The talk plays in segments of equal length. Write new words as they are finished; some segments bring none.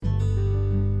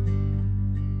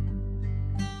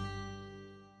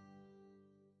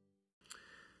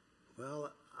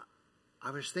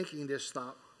I was thinking this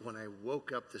thought when I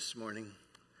woke up this morning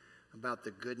about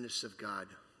the goodness of God.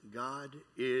 God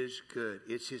is good.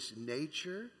 It's his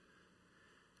nature.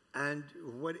 And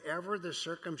whatever the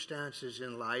circumstances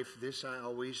in life, this I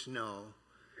always know,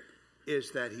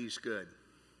 is that he's good.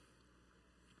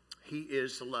 He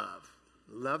is love.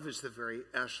 Love is the very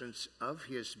essence of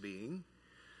his being.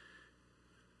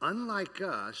 Unlike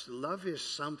us, love is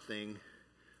something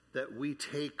that we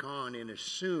take on and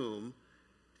assume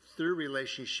through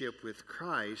relationship with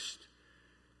Christ,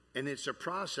 and it's a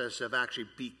process of actually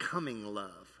becoming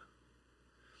love.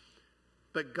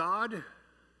 But God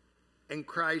and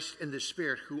Christ and the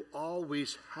Spirit, who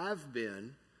always have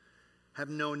been, have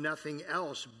known nothing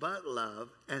else but love,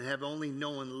 and have only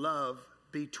known love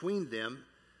between them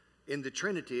in the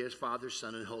Trinity as Father,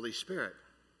 Son, and Holy Spirit.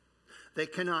 They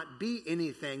cannot be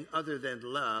anything other than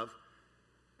love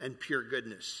and pure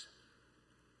goodness.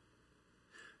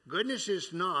 Goodness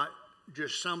is not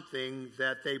just something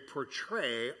that they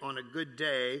portray on a good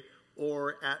day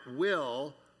or at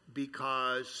will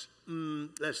because,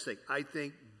 let's think, I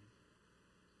think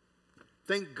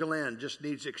Glenn just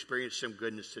needs to experience some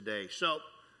goodness today. So,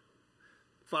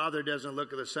 Father doesn't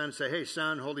look at the Son and say, hey,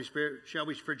 Son, Holy Spirit, shall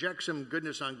we project some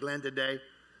goodness on Glenn today?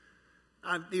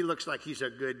 He looks like he's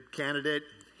a good candidate.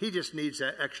 He just needs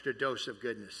an extra dose of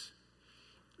goodness.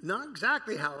 Not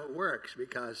exactly how it works,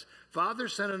 because Father,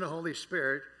 Son, and the Holy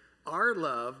Spirit are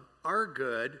love, are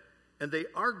good, and they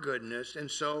are goodness, and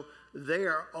so they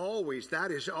are always, that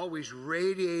is always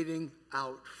radiating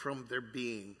out from their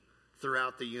being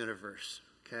throughout the universe,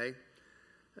 okay?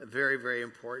 Very, very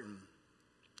important.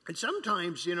 And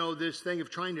sometimes, you know, this thing of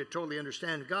trying to totally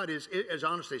understand God is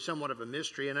honestly somewhat of a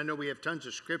mystery, and I know we have tons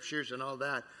of scriptures and all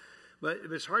that, but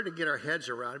it's hard to get our heads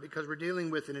around it because we're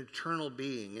dealing with an eternal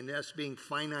being, and us being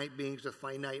finite beings with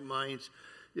finite minds,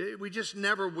 we just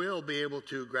never will be able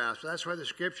to grasp. That's why the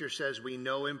scripture says we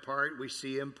know in part, we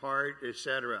see in part,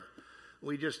 etc.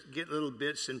 We just get little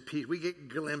bits and pieces. We get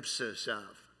glimpses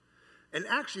of. And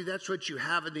actually, that's what you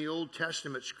have in the Old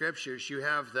Testament scriptures. You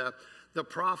have the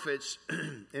prophets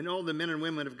and all the men and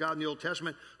women of God in the Old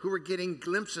Testament who were getting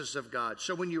glimpses of God.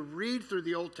 So when you read through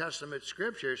the Old Testament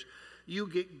scriptures, you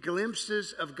get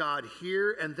glimpses of God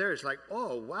here and there. It's like,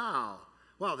 oh, wow.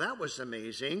 Wow, that was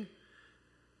amazing.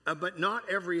 But not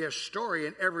every story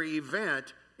and every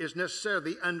event is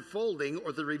necessarily the unfolding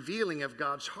or the revealing of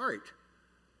God's heart.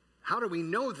 How do we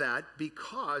know that?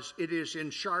 Because it is in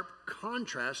sharp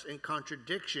contrast and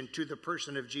contradiction to the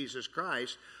person of Jesus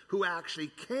Christ, who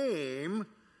actually came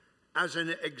as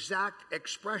an exact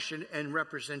expression and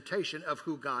representation of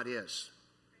who God is.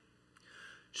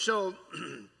 So,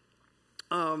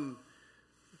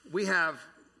 we have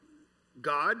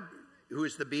God, who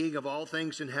is the being of all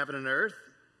things in heaven and earth,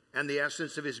 and the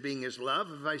essence of his being is love,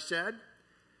 as I said.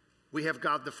 We have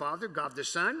God the Father, God the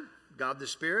Son, God the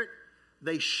Spirit.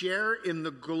 They share in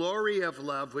the glory of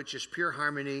love, which is pure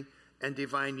harmony and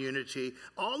divine unity.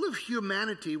 All of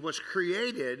humanity was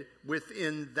created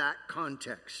within that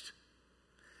context.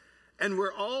 And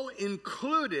we're all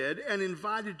included and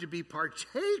invited to be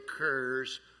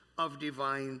partakers of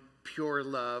divine pure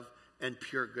love and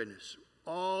pure goodness.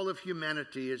 All of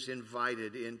humanity is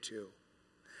invited into.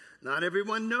 Not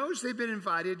everyone knows they've been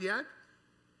invited yet.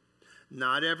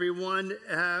 Not everyone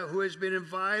who has been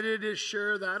invited is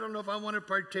sure that I don't know if I want to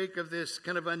partake of this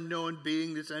kind of unknown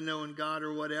being, this unknown God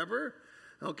or whatever.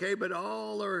 Okay, but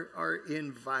all are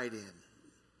invited.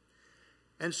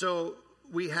 And so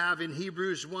we have in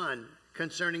Hebrews 1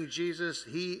 concerning Jesus,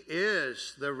 he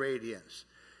is the radiance.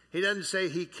 He doesn't say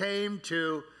he came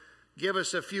to give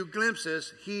us a few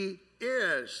glimpses. He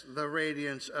is the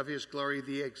radiance of his glory,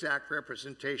 the exact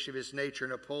representation of his nature,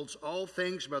 and upholds all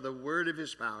things by the word of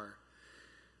his power.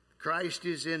 Christ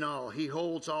is in all. He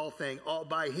holds all things.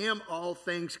 By him all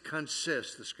things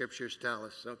consist, the scriptures tell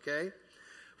us, okay?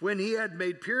 When he had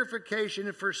made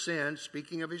purification for sin,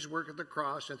 speaking of his work at the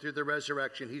cross and through the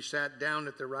resurrection, he sat down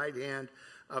at the right hand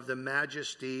of the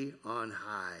majesty on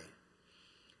high.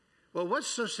 Well, what's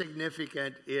so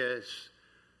significant is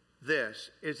this,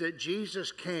 is that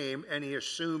Jesus came and he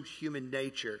assumed human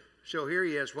nature. So here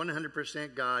he is,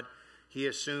 100% God. He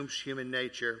assumes human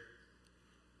nature.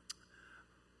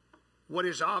 What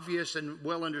is obvious and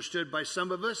well understood by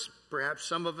some of us, perhaps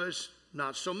some of us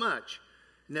not so much.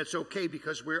 And that's okay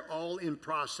because we're all in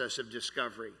process of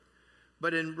discovery.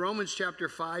 But in Romans chapter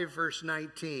 5, verse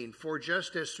 19, for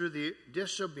just as through the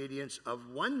disobedience of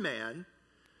one man,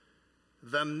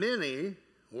 the many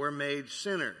were made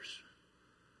sinners.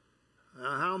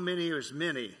 How many was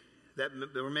many that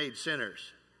were made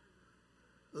sinners?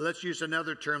 Let's use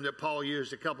another term that Paul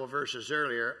used a couple verses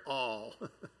earlier, all.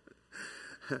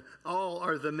 all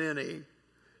are the many.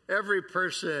 Every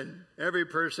person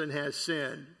has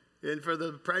sinned. And for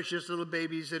the precious little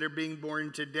babies that are being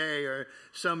born today, or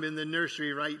some in the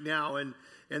nursery right now, and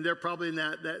they're probably in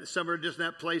that some are just in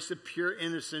that place of pure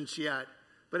innocence yet.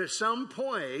 But at some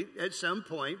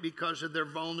point, because of their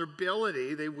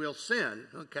vulnerability, they will sin,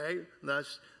 okay?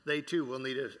 Thus, they too will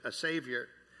need a Savior.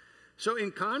 So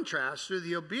in contrast, through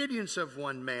the obedience of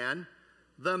one man,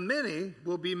 the many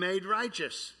will be made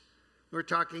righteous. We're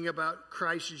talking about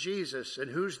Christ Jesus. And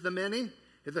who's the many?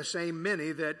 The same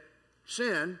many that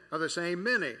sin are the same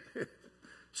many.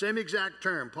 Same exact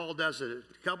term. Paul does it.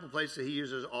 A couple places he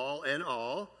uses all and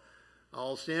all.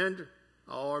 All sinned,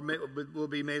 all will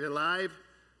be made alive.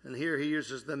 And here he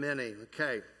uses the many.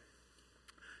 Okay.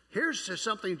 Here's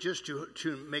something just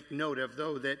to make note of,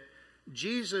 though, that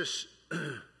Jesus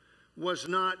was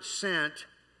not sent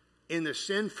in the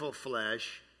sinful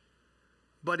flesh,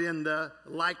 but in the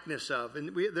likeness of.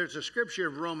 And there's a scripture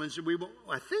of Romans.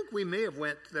 I think we may have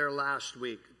went there last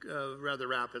week rather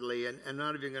rapidly, and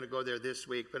not even going to go there this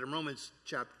week. But in Romans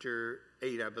chapter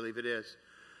 8, I believe it is,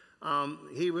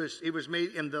 he was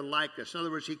made in the likeness. In other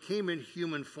words, he came in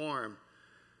human form,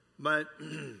 but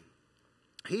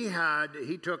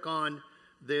he took on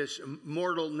this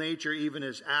mortal nature even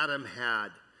as Adam had.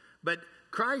 But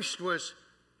Christ was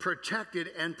protected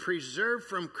and preserved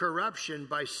from corruption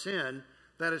by sin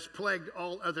that has plagued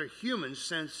all other humans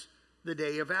since the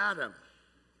day of Adam.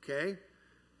 Okay?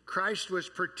 Christ was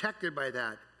protected by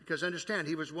that. Because understand,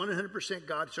 he was 100%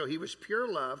 God, so he was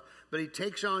pure love, but he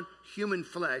takes on human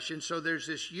flesh. And so there's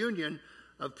this union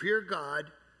of pure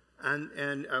God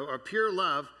or pure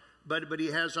love, but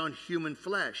he has on human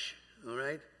flesh. All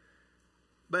right?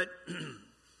 But,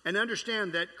 and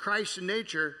understand that Christ's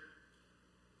nature,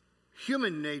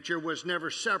 human nature, was never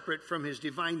separate from his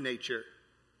divine nature.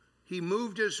 He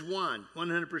moved as one,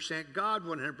 100% God,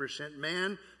 100%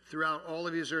 man, throughout all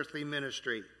of his earthly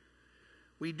ministry.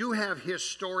 We do have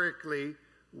historically,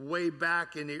 way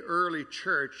back in the early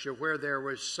church, where there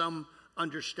was some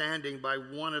understanding by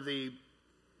one of the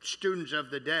students of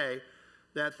the day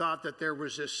that thought that there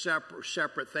was this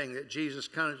separate thing, that Jesus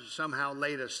kind of somehow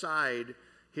laid aside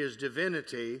his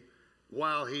divinity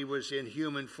while he was in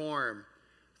human form.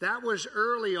 That was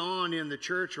early on in the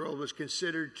church world, was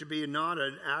considered to be not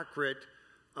an accurate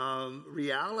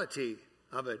reality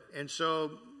of it. And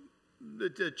so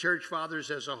the church fathers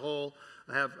as a whole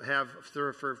have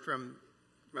from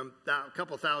a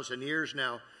couple thousand years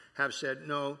now have said,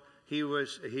 no, he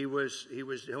was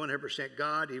 100%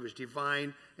 God, he was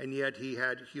divine, and yet he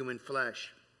had human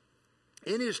flesh.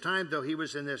 In his time, though, he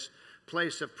was in this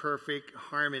place of perfect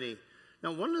harmony.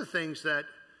 Now, one of the things that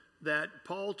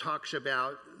Paul talks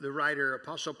about, the writer,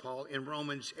 Apostle Paul, in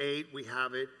Romans 8, we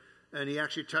have it, and he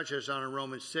actually touches on in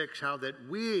Romans 6, how that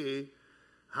we,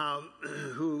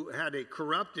 who had a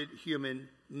corrupted human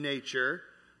nature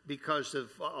because of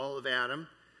all of Adam,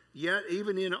 yet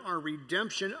even in our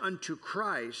redemption unto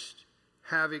Christ,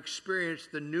 have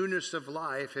experienced the newness of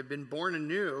life, have been born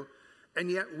anew,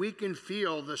 and yet we can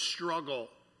feel the struggle.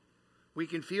 We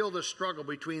can feel the struggle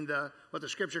between what the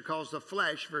scripture calls the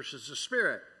flesh versus the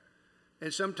spirit.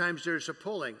 And sometimes there's a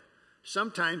pulling.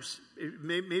 Sometimes,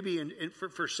 maybe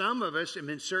for some of us,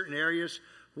 in certain areas,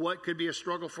 what could be a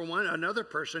struggle for another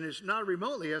person is not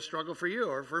remotely a struggle for you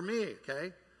or for me,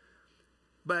 okay?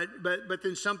 But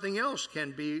then something else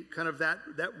can be kind of that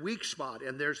weak spot,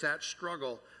 and there's that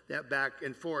struggle, that back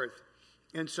and forth.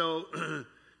 And so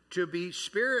to be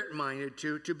spirit-minded,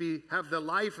 to have the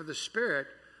life of the Spirit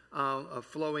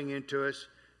flowing into us,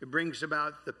 it brings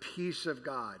about the peace of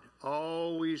God.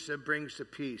 Always it brings the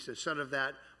peace. Instead of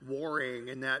that warring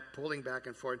and that pulling back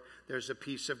and forth, there's the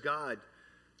peace of God.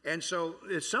 And so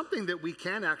it's something that we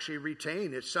can actually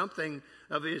retain. It's something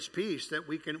of his peace that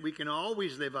we can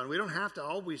always live on. We don't have to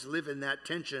always live in that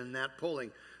tension, that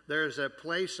pulling. There's a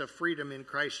place of freedom in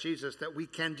Christ Jesus that we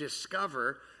can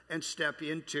discover and step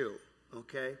into,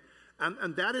 okay?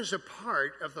 And that is a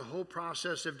part of the whole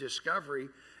process of discovery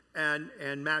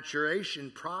and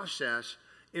maturation process,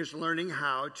 is learning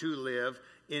how to live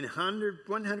in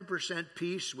 100%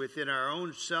 peace within our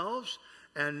own selves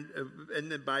and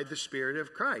by the Spirit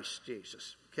of Christ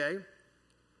Jesus, okay?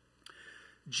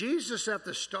 Jesus at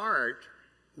the start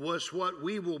was what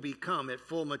we will become at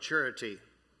full maturity,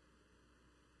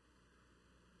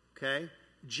 okay?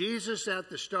 Jesus at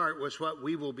the start was what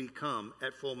we will become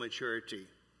at full maturity.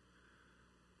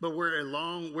 But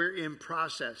we're in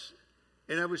process.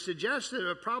 And I would suggest that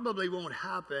it probably won't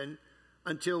happen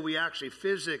until we actually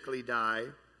physically die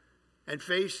and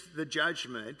face the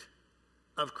judgment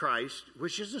of Christ,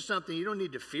 which isn't something, you don't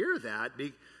need to fear that,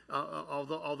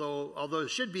 although it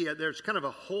should be, there's kind of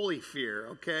a holy fear,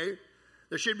 okay?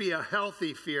 There should be a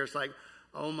healthy fear. It's like,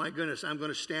 oh my goodness, I'm going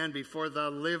to stand before the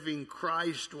living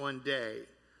Christ one day.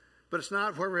 But it's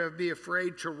not where we have to be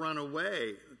afraid to run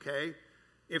away, okay?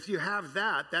 If you have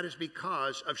that, that is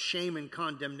because of shame and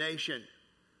condemnation,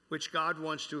 which God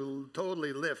wants to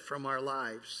totally lift from our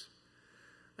lives.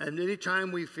 And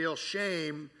anytime we feel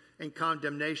shame and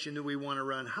condemnation, that we want to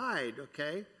run, hide,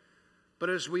 okay? But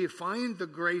as we find the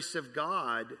grace of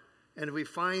God, and we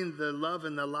find the love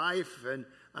and the life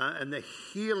and the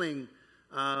healing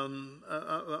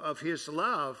of His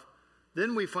love,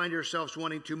 then we find ourselves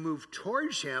wanting to move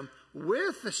towards Him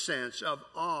with a sense of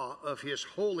awe of His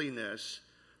holiness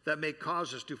that may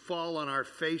cause us to fall on our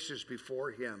faces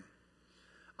before Him.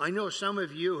 I know some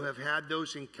of you have had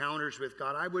those encounters with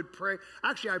God. I would pray,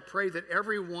 actually I pray that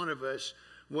every one of us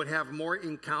would have more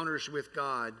encounters with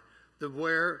God,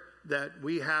 that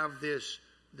we have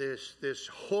this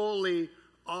holy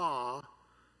awe,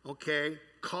 okay,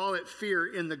 call it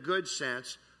fear in the good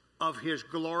sense, of His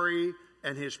glory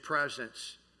and His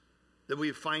presence, that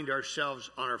we find ourselves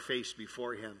on our face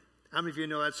before Him. How many of you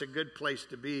know that's a good place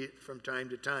to be from time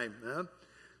to time? Huh?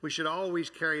 We should always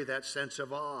carry that sense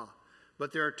of awe.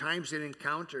 But there are times in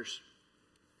encounters.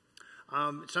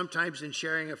 Sometimes in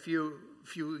sharing a few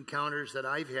encounters that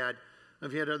I've had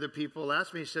other people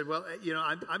ask me, said, well, you know,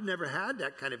 I've never had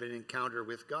that kind of an encounter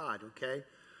with God, okay?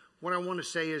 What I want to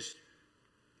say is,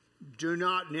 do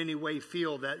not in any way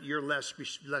feel that you're less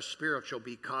spiritual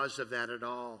because of that at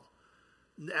all.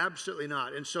 Absolutely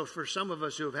not. And so for some of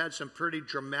us who have had some pretty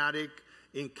dramatic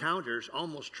encounters,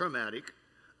 almost traumatic,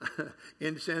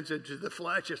 in the sense into the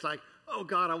flesh, it's like, oh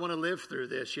God, I want to live through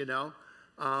this, you know,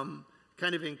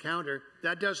 kind of encounter.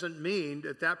 That doesn't mean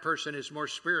that that person is more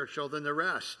spiritual than the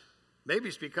rest. Maybe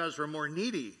it's because we're more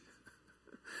needy.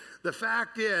 The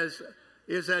fact is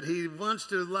that He wants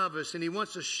to love us and He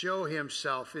wants to show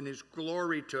Himself in His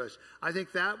glory to us. I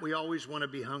think that we always want to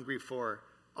be hungry for,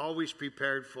 always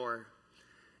prepared for.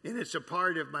 And it's a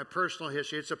part of my personal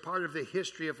history. It's a part of the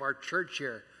history of our church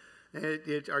here.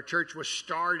 Our church was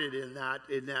started in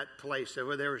that place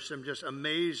where there were some just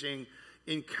amazing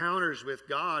encounters with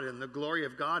God and the glory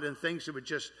of God and things that would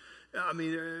just,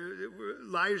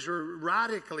 lives were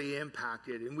radically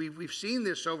impacted. And we've seen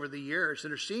this over the years,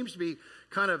 and there seems to be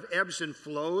kind of ebbs and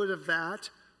flows of that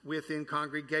within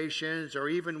congregations or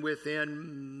even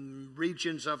within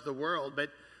regions of the world.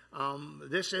 But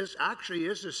this is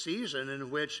a season in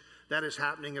which that is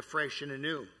happening afresh and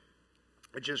anew.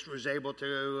 I just was able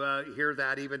to hear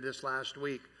that even this last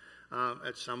week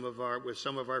with some of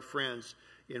our friends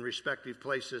in respective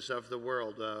places of the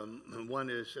world. One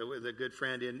is with a good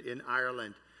friend in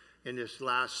Ireland. In this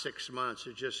last 6 months,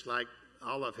 it's just like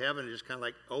all of heaven just kind of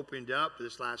like opened up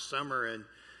this last summer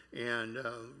and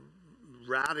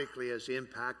radically has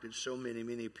impacted so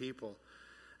many people.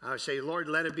 I say, Lord,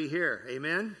 let it be here.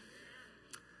 Amen?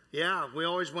 Yeah, we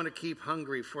always want to keep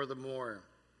hungry for the more.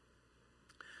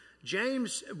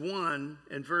 James 1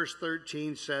 and verse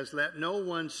 13 says, let no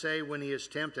one say when he is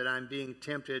tempted, I'm being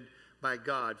tempted by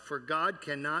God. For God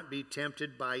cannot be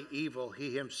tempted by evil.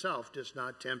 He Himself does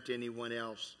not tempt anyone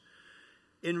else.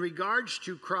 In regards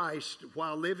to Christ,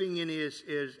 while living in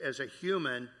as a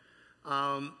human,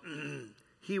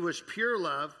 He was pure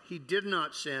love. He did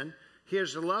not sin.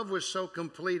 His love was so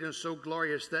complete and so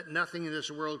glorious that nothing in this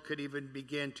world could even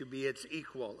begin to be its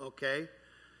equal, okay?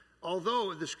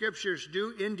 Although the scriptures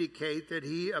do indicate that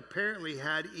He apparently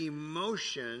had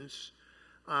emotions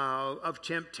of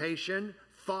temptation,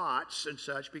 thoughts and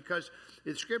such, because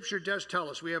the scripture does tell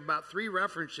us, we have about 3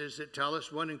 references that tell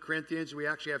us, one in Corinthians, we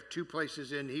actually have 2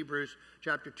 places in Hebrews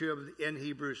chapter 2, in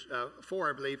Hebrews 4,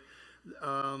 I believe,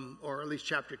 or at least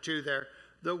chapter 2 there,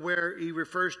 where he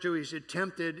refers to he's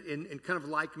tempted in kind of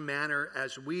like manner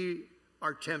as we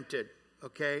are tempted,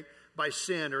 okay, by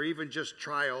sin or even just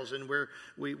trials, and where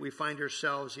we find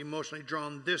ourselves emotionally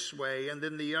drawn this way and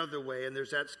then the other way, and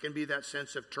can be that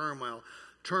sense of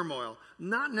turmoil,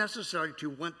 not necessarily to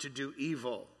want to do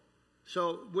evil.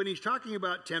 So when he's talking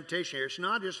about temptation here, it's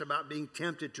not just about being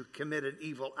tempted to commit an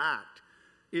evil act.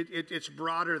 It's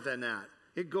broader than that.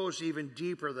 It goes even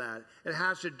deeper than that. It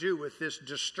has to do with this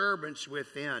disturbance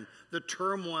within, the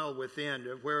turmoil within,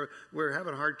 where we're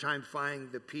having a hard time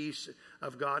finding the peace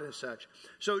of God and such.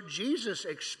 So Jesus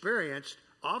experienced,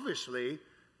 obviously,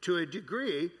 to a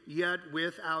degree, yet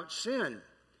without sin.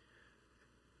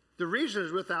 The reason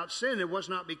is without sin, it was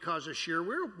not because of sheer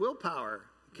willpower,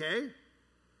 okay?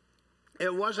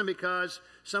 It wasn't because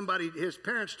his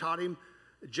parents taught him,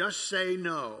 just say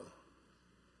no.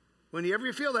 Whenever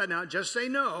you feel that now, just say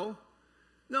no.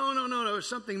 No. It was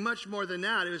something much more than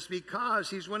that. It was because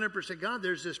he's 100% God.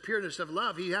 There's this pureness of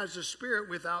love. He has the Spirit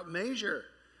without measure.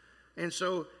 And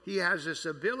so he has this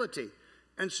ability.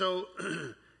 And so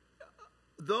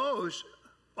those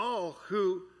all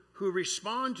who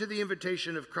respond to the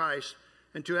invitation of Christ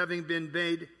and to having been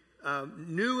made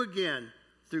new again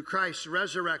through Christ's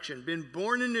resurrection, been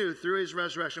born anew through his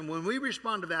resurrection, when we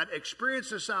respond to that, experience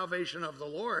the salvation of the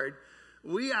Lord,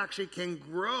 we actually can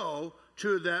grow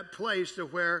to that place to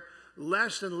where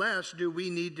less and less do we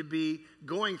need to be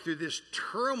going through this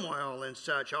turmoil and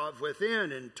such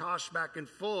within, and tossed back and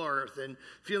forth and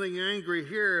feeling angry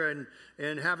here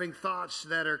and having thoughts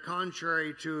that are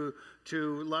contrary to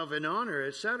love and honor,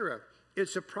 etc.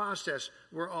 It's a process.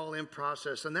 We're all in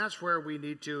process, and that's where we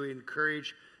need to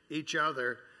encourage each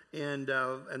other, and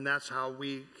that's how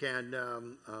we can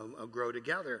grow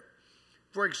together.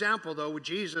 For example, though, with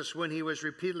Jesus, when he was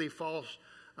repeatedly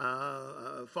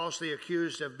falsely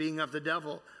accused of being of the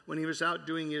devil, when he was out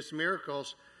doing his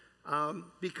miracles,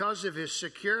 because of his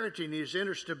security and his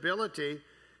inner stability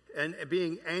and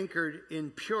being anchored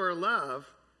in pure love,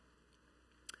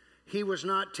 he was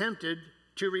not tempted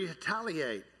to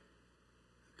retaliate.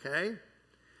 Okay?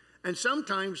 And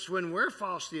sometimes when we're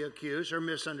falsely accused or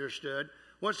misunderstood,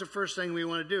 what's the first thing we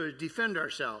want to do is defend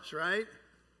ourselves, right?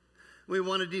 We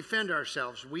want to defend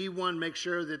ourselves. We want to make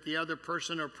sure that the other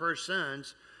person or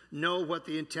persons know what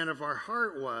the intent of our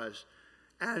heart was.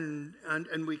 And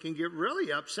we can get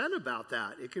really upset about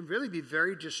that. It can really be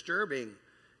very disturbing.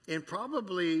 And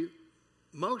probably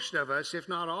most of us, if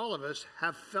not all of us,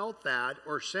 have felt that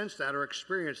or sensed that or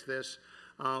experienced this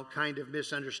kind of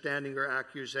misunderstanding or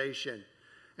accusation.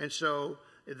 And so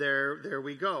there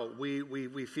we go.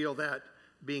 We feel that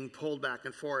being pulled back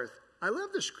and forth. I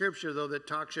love the scripture, though, that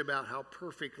talks about how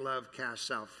perfect love casts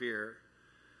out fear.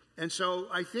 And so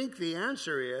I think the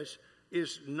answer is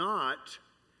let's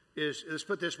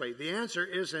put it this way. The answer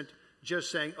isn't just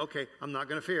saying, okay, I'm not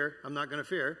going to fear. I'm not going to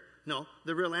fear. No,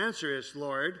 the real answer is,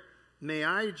 Lord, may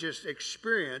I just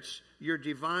experience your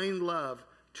divine love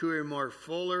to a more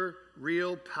fuller,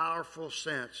 real, powerful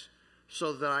sense,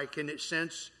 so that I can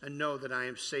sense and know that I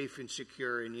am safe and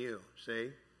secure in you. See?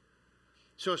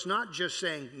 So it's not just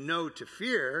saying no to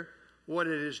fear. What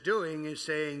it is doing is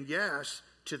saying yes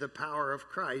to the power of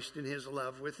Christ and his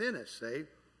love within us. See?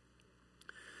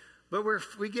 But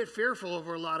we get fearful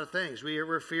over a lot of things.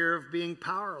 We're fear of being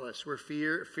powerless. We're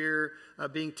fear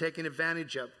of being taken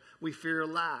advantage of. We fear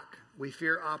lack. We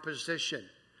fear opposition.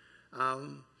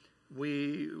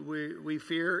 We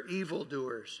fear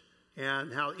evildoers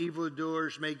and how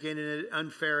evildoers may gain an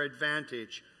unfair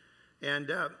advantage.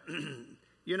 And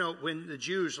you know, when the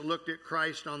Jews looked at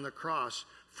Christ on the cross,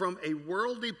 from a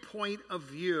worldly point of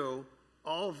view,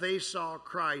 all they saw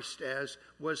Christ as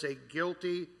was a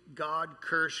guilty,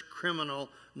 God-cursed criminal,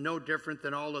 no different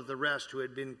than all of the rest who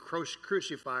had been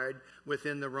crucified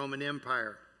within the Roman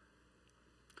Empire.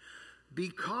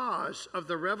 Because of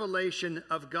the revelation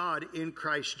of God in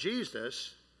Christ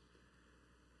Jesus,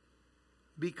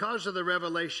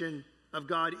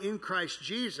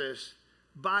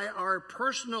 by our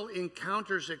personal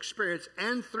encounters, experience,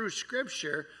 and through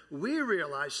Scripture, we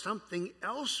realized something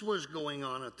else was going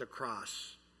on at the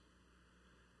cross.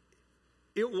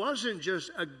 It wasn't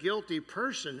just a guilty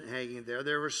person hanging there.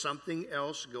 There was something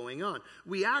else going on.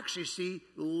 We actually see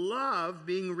love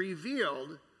being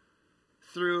revealed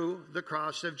through the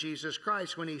cross of Jesus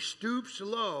Christ when he stoops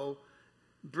low,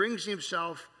 brings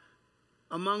himself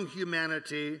among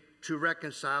humanity to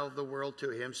reconcile the world to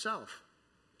himself.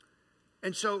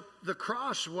 And so the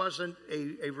cross wasn't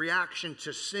a reaction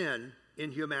to sin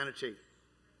in humanity.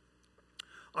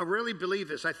 I really believe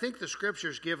this. I think the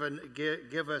scriptures give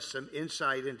us some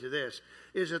insight into this,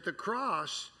 is that the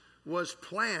cross was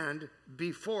planned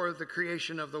before the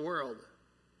creation of the world.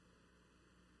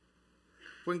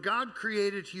 When God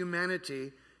created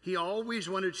humanity, he always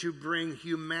wanted to bring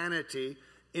humanity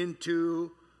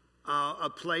into a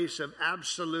place of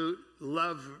absolute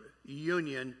love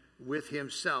union with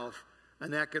himself.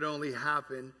 And that could only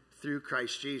happen through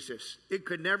Christ Jesus. It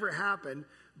could never happen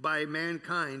by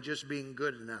mankind just being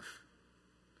good enough.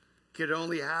 It could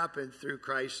only happen through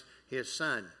Christ, his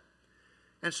Son.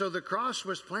 And so the cross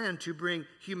was planned to bring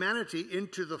humanity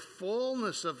into the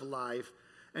fullness of life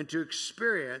and to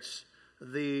experience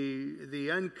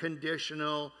the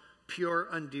unconditional, pure,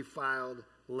 undefiled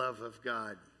love of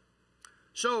God.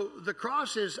 So the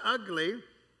cross is ugly,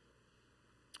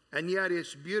 and yet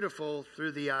it's beautiful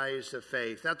through the eyes of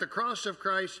faith. At the cross of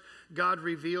Christ, God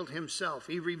revealed himself.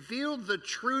 He revealed the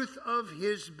truth of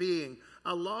his being,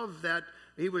 a love that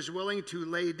he was willing to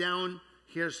lay down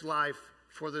his life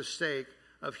for the sake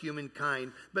of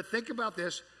humankind. But think about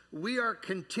this. We are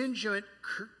contingent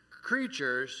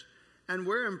creatures, and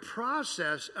we're in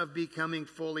process of becoming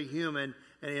fully human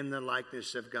and in the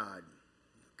likeness of God.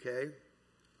 Okay?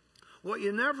 What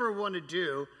you never want to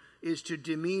do is to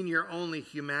demean your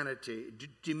humanity.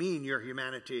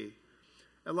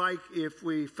 Like if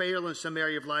we fail in some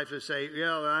area of life to say,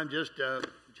 yeah, I'm just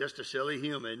a silly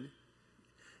human.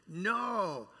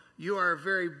 No, you are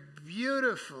very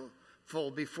beautiful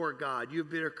before God. You've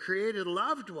been a created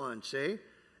loved one, see?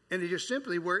 And it just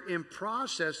simply, we're in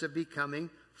process of becoming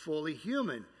fully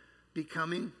human,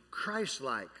 becoming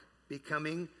Christ-like,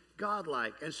 becoming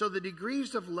God-like. And so the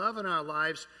degrees of love in our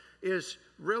lives is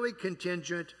really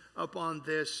contingent upon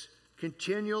this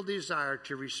continual desire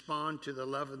to respond to the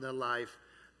love and the life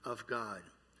of God.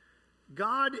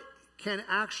 God can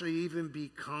actually even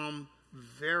become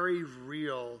very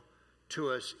real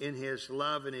to us in his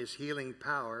love and his healing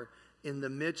power in the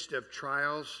midst of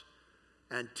trials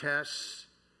and tests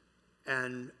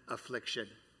and affliction.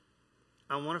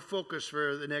 I want to focus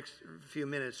for the next few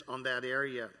minutes on that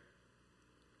area.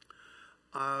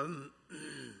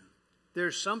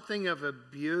 There's something of a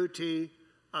beauty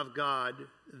of God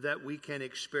that we can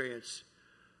experience.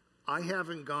 I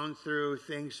haven't gone through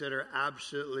things that are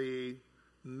absolutely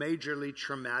majorly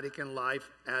traumatic in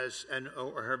life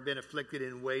or have been afflicted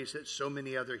in ways that so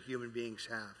many other human beings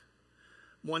have.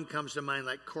 One comes to mind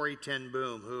like Corrie ten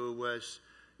Boom, who was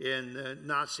in the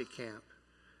Nazi camp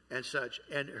and such.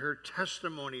 And her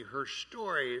testimony, her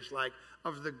story is like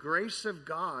of the grace of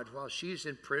God while she's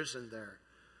in prison there.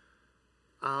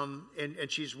 And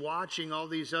she's watching all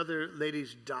these other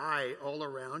ladies die all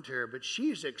around her, but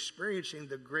she's experiencing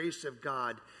the grace of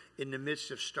God in the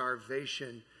midst of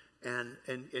starvation and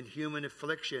human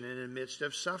affliction and in the midst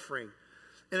of suffering.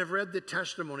 And I've read the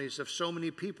testimonies of so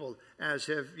many people, as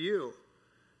have you.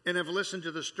 And I've listened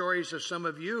to the stories of some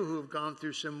of you who have gone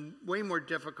through some way more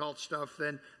difficult stuff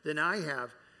than I have.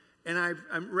 And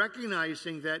I'm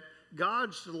recognizing that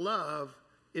God's love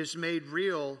is made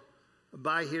real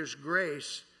by his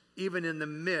grace, even in the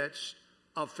midst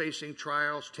of facing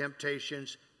trials,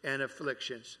 temptations, and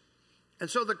afflictions. And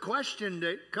so the question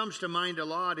that comes to mind a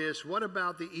lot is, what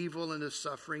about the evil and the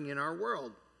suffering in our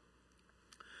world?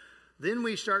 Then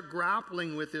we start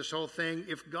grappling with this whole thing.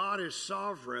 If God is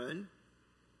sovereign,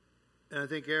 and I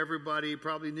think everybody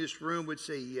probably in this room would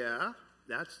say, yeah,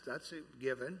 that's a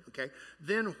given. Okay,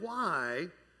 then why,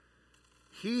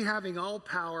 he having all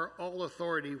power, all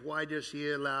authority, why does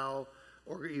he allow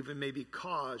or even maybe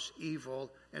cause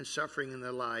evil and suffering in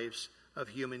the lives of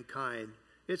humankind?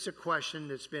 It's a question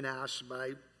that's been asked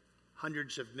by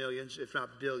hundreds of millions, if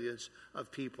not billions,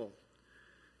 of people.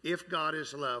 If God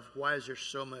is love, why is there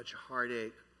so much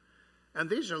heartache? And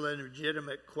these are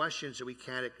legitimate questions that we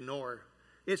can't ignore.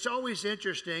 It's always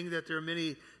interesting that there are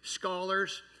many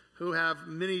scholars who have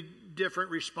many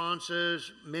different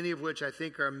responses, many of which I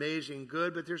think are amazing and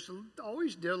good, but there's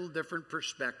always little different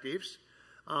perspectives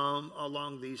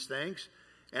along these things.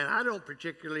 And I don't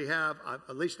particularly have,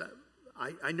 at least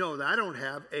I know that I don't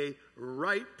have a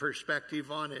right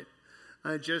perspective on it.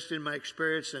 Just in my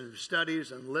experience and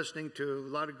studies and listening to a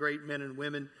lot of great men and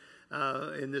women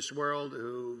in this world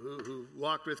who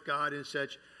walked with God and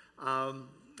such, I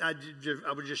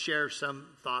would just share some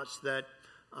thoughts that,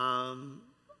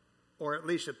 or at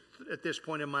least at this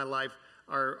point in my life,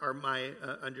 are my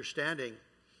understanding.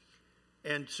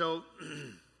 And so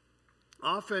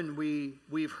often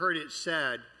we've heard it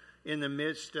said in the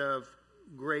midst of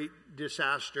great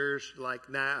disasters like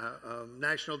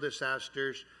national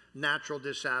disasters, natural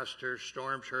disasters,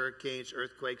 storms, hurricanes,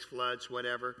 earthquakes, floods,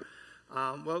 whatever.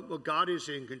 Well, God is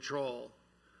in control.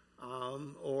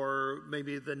 Or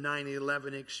maybe the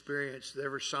 9/11 experience.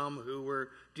 There were some who were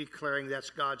declaring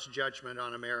that's God's judgment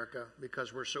on America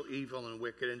because we're so evil and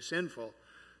wicked and sinful.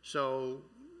 So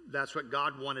that's what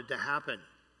God wanted to happen.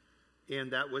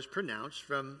 And that was pronounced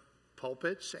from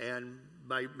pulpits and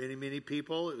by many, many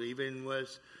people. It even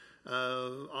was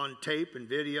on tape and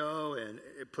video and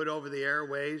put over the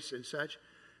airways and such.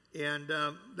 And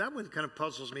that one kind of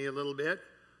puzzles me a little bit.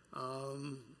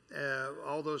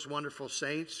 All those wonderful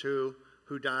saints who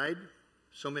died,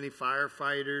 so many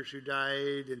firefighters who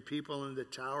died and people in the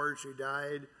towers who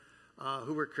died,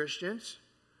 who were Christians.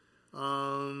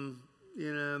 So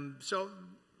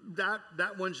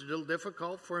that one's a little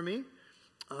difficult for me.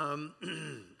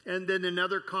 And then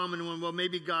another common one, well,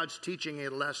 maybe God's teaching a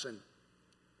lesson.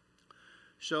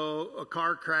 So a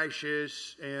car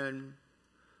crashes and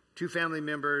 2 family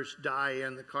members die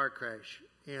in the car crash.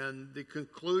 And the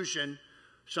conclusion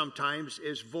sometimes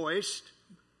is voiced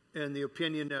in the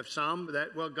opinion of some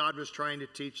that, well, God was trying to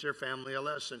teach their family a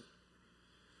lesson.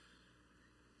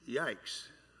 Yikes.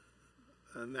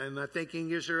 And I'm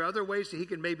thinking, is there other ways that he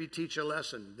can maybe teach a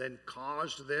lesson than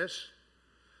caused this?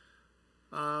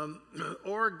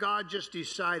 Or God just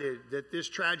decided that this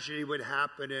tragedy would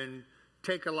happen and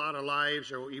take a lot of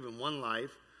lives, or even one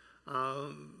life,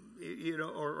 or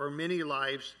many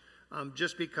lives,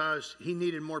 just because he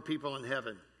needed more people in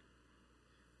heaven.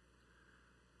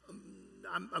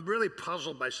 I'm really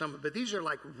puzzled by some, but these are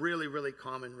like really, really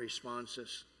common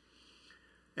responses.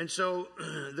 And so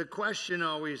the question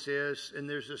always is, and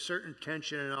there's a certain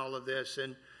tension in all of this,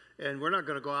 and we're not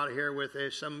going to go out of here with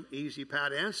some easy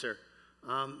pat answer,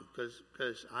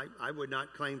 because I would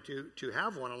not claim to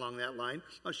have one along that line.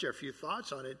 I'll share a few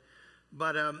thoughts on it,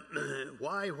 but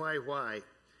why?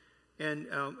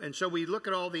 And so we look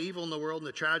at all the evil in the world and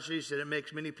the tragedies, and it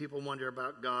makes many people wonder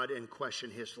about God and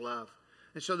question his love.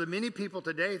 And so the many people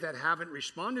today that haven't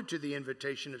responded to the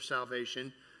invitation of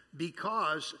salvation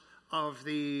because of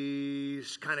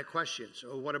these kind of questions.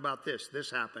 Oh, what about this? This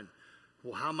happened.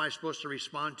 Well, how am I supposed to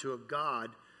respond to a God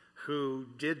who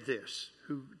did this,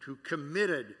 who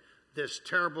committed this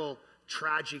terrible,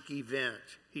 tragic event?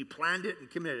 He planned it and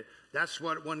committed it. That's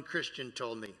what one Christian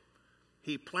told me.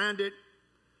 He planned it,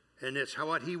 and it's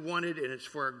what he wanted, and it's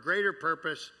for a greater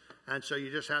purpose, and so you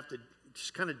just have to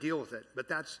just kind of deal with it. But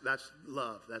that's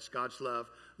love. That's God's love.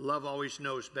 Love always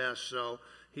knows best, so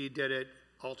he did it.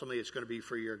 Ultimately, it's going to be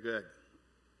for your good.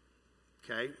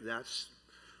 Okay, that's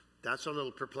a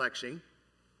little perplexing.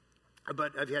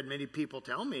 But I've had many people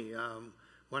tell me,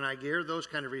 when I hear those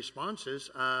kind of responses,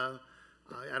 I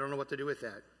don't know what to do with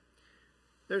that.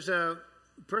 There's a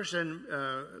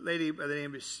lady by the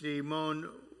name of Simone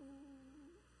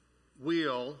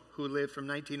Weil, who lived from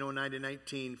 1909 to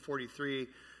 1943,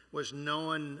 was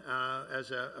known as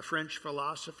a French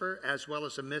philosopher as well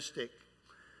as a mystic.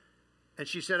 And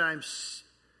she said, I'm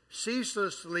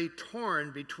ceaselessly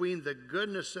torn between the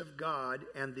goodness of God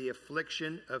and the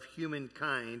affliction of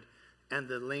humankind and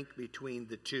the link between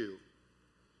the two.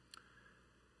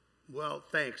 Well,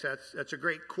 thanks. That's a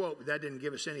great quote, but that didn't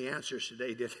give us any answers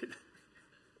today, did it?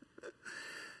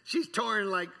 She's torn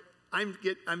like I'm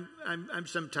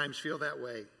sometimes feel that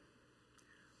way.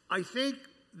 I think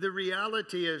the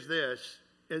reality is this.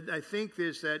 I think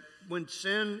is that when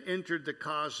sin entered the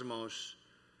cosmos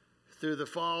through the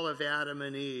fall of Adam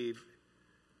and Eve,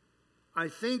 I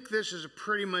think this is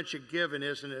pretty much a given,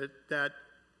 isn't it, that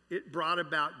it brought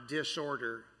about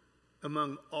disorder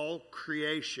among all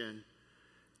creation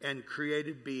and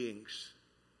created beings.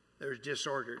 There's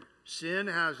disorder. Sin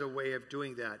has a way of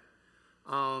doing that.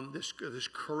 This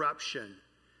corruption,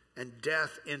 and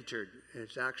death entered.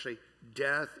 It's actually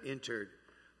death entered.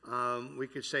 We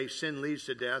could say sin leads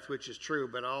to death, which is true,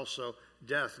 but also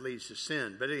death leads to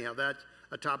sin. But anyhow, that's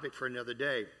a topic for another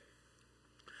day.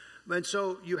 And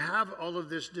so you have all of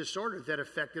this disorder that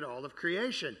affected all of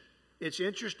creation. It's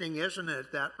interesting, isn't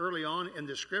it, that early on in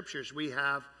the scriptures we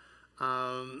have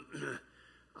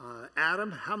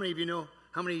Adam. How many of you know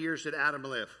how many years did Adam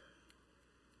live?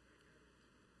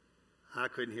 I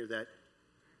couldn't hear that.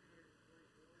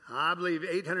 I believe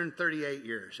 838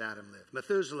 years Adam lived.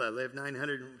 Methuselah lived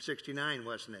 969,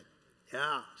 wasn't it?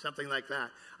 Yeah, something like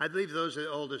that. I believe those are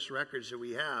the oldest records that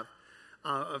we have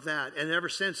of that. And ever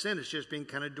since then, it's just been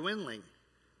kind of dwindling.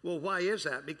 Well, why is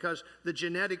that? Because the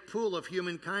genetic pool of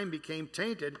humankind became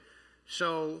tainted,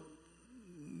 so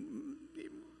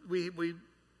we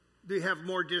have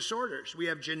more disorders. We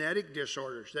have genetic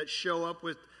disorders that show up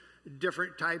with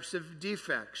different types of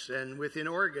defects and within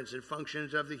organs and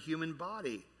functions of the human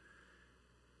body.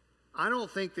 I don't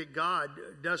think that God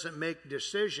doesn't make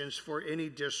decisions for any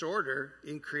disorder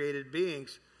in created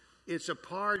beings. It's a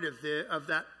part of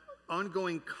that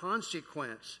ongoing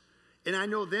consequence. And I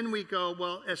know then we go,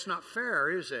 well, it's not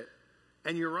fair, is it?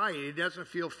 And you're right, it doesn't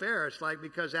feel fair. It's like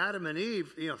because Adam and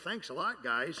Eve, thanks a lot,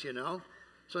 guys,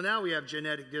 So now we have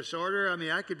genetic disorder. I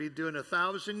mean, I could be doing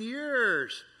 1,000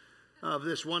 years of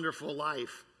this wonderful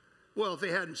life. Well, if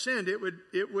they hadn't sinned, it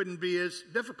wouldn't be as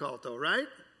difficult, though, right?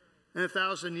 And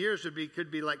 1,000 years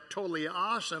could be like totally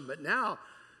awesome. But now,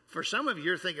 for some of you,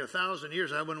 you're thinking 1,000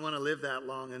 years, I wouldn't want to live that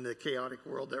long in the chaotic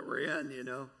world that we're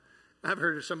in, I've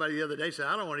heard of somebody the other day say,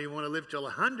 I don't even want to live till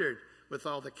 100 with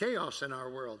all the chaos in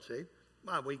our world, see?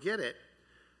 Well, we get it.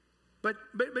 But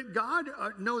God,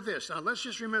 know this. Now, let's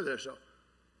just remember this. So,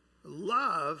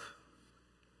 love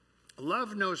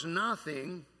knows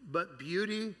nothing but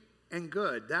beauty and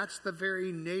good. That's the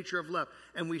very nature of love.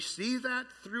 And we see that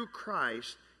through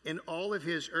Christ in all of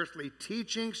his earthly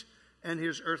teachings and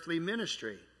his earthly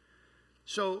ministry.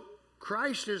 So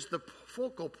Christ is the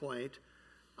focal point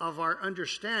of our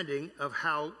understanding of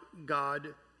how God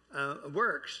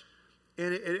works.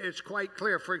 And it's quite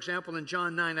clear. For example, in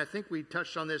John 9, I think we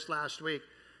touched on this last week,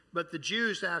 but the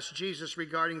Jews asked Jesus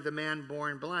regarding the man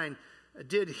born blind,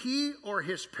 did he or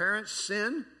his parents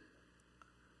sin?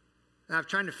 And I'm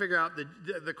trying to figure out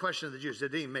the question of the Jews.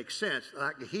 It didn't even make sense.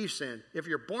 Like he sinned. If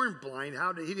you're born blind,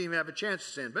 he didn't even have a chance to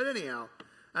sin. But anyhow,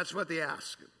 that's what they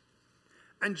asked.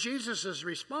 And Jesus'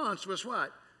 response was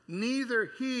what? Neither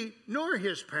he nor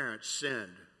his parents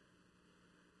sinned.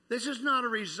 This is not a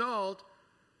result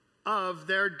of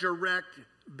their direct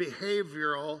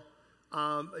behavioral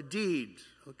deeds,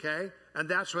 okay? And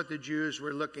that's what the Jews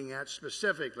were looking at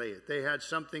specifically. They had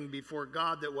something before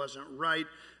God that wasn't right,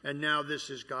 and now this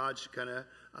is God's kind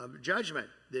of judgment.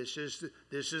 This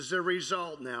is the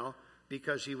result now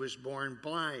because he was born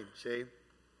blind, see?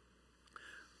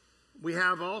 We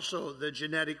have also the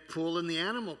genetic pool in the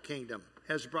animal kingdom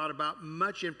has brought about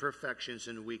much imperfections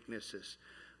and weaknesses.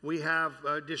 We have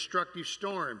destructive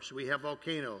storms. We have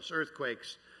volcanoes,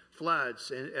 earthquakes,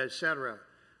 floods, etc.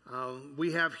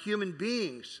 We have human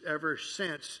beings ever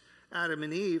since Adam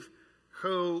and Eve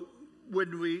who,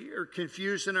 when we are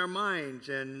confused in our minds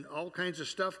and all kinds of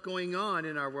stuff going on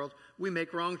in our world, we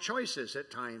make wrong choices at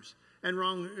times and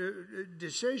wrong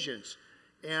decisions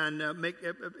and make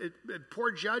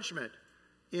poor judgment.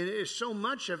 It is so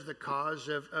much of the cause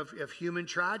of human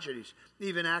tragedies,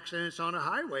 even accidents on a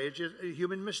highway. It's just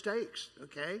human mistakes,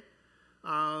 okay?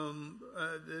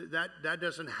 That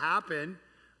doesn't happen.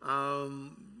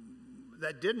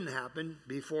 That didn't happen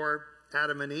before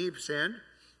Adam and Eve sinned.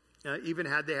 Even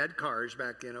had they had cars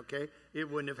back then, okay?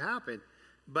 It wouldn't have happened.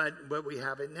 But we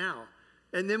have it now.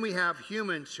 And then we have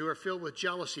humans who are filled with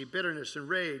jealousy, bitterness, and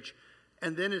rage.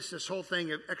 And then it's this whole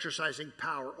thing of exercising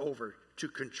power over to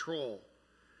control.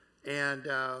 And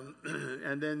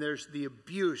then there's the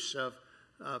abuse of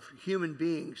human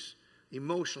beings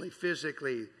emotionally,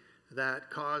 physically,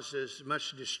 that causes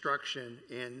much destruction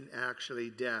and actually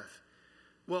death.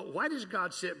 Well, why does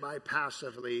God sit by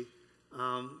passively?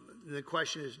 The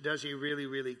question is, does he really,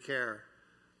 really care?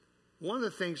 One of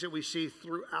the things that we see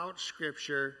throughout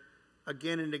Scripture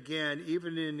again and again,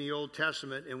 even in the Old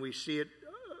Testament, and we see it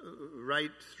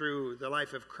right through the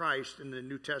life of Christ and the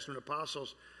New Testament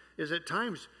apostles, is at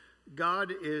times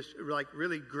God is like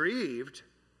really grieved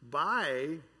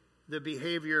by the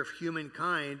behavior of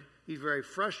humankind. He's very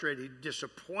frustrated,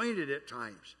 disappointed at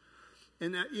times.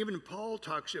 And that even Paul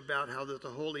talks about how that the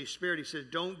Holy Spirit, he says,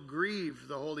 don't grieve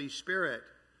the Holy Spirit.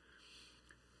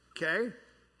 Okay?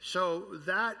 So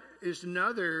that is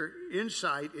another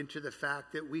insight into the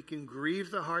fact that we can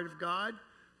grieve the heart of God.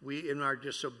 We, in our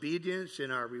disobedience, in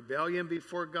our rebellion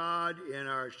before God, in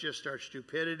our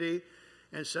stupidity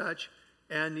and such.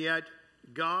 And yet,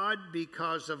 God,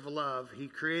 because of love, he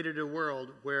created a world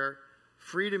where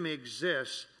freedom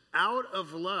exists out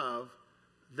of love,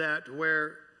 that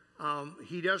where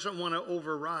he doesn't want to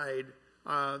override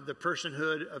the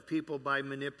personhood of people by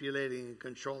manipulating and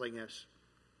controlling us.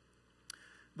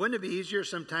 Wouldn't it be easier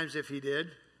sometimes if he did?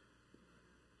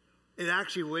 It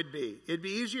actually would be. It'd be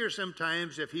easier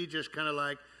sometimes if he just kind of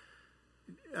like,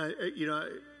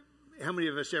 how many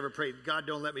of us ever prayed, God,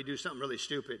 don't let me do something really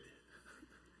stupid?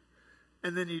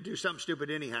 And then you do something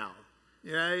stupid anyhow,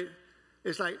 right?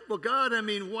 It's like, well, God, I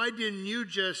mean, why didn't you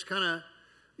just kind of,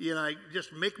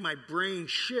 just make my brain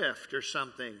shift or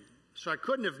something? So I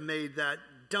couldn't have made that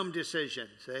dumb decision,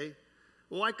 see?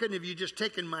 Well, why couldn't have you just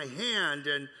taken my hand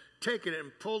and taken it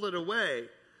and pulled it away,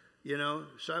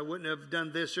 so I wouldn't have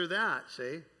done this or that,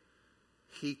 see?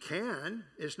 He can.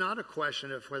 It's not a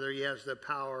question of whether he has the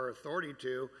power or authority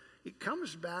to. It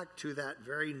comes back to that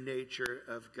very nature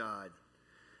of God.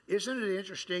 Isn't it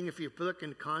interesting if you look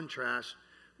in contrast,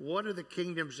 what are the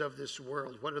kingdoms of this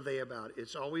world? What are they about?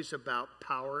 It's always about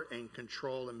power and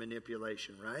control and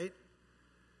manipulation, right?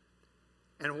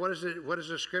 And what does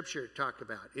the Scripture talk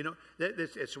about?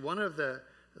 It's one of the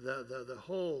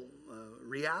whole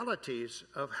realities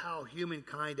of how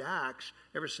humankind acts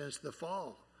ever since the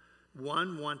fall.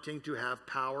 One wanting to have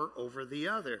power over the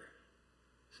other,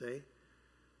 see?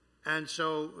 And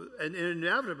so, and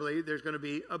inevitably, there's going to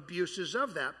be abuses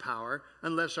of that power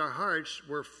unless our hearts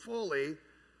were fully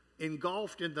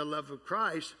engulfed in the love of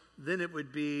Christ. Then it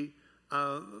would be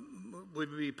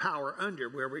power under,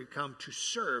 where we come to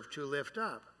serve, to lift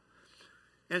up.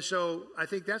 And so, I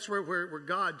think that's where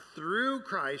God, through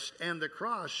Christ and the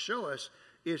cross, show us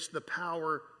it's the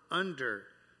power under,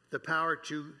 the power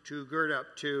to gird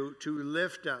up, to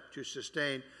lift up, to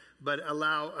sustain, but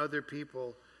allow other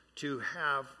people to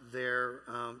have their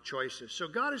choices. So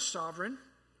God is sovereign.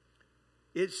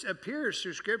 It appears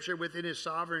through Scripture within his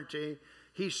sovereignty,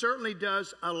 he certainly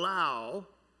does allow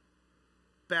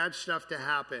bad stuff to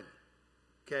happen.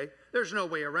 Okay? There's no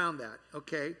way around that,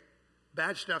 okay?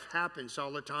 Bad stuff happens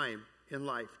all the time in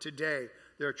life. Today,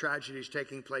 there are tragedies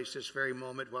taking place this very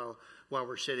moment while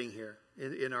we're sitting here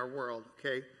in our world,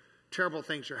 okay? Terrible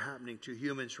things are happening to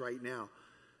humans right now.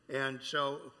 And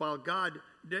so while God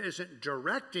isn't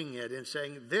directing it and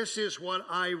saying, this is what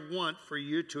I want for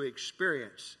you to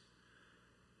experience,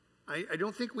 I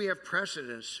don't think we have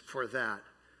precedence for that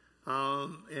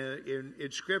in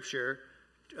Scripture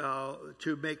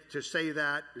to say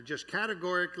that just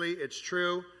categorically it's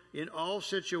true in all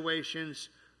situations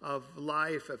of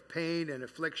life, of pain and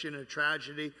affliction and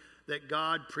tragedy, that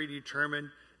God predetermined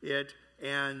it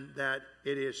and that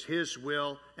it is His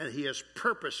will and He has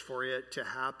purpose for it to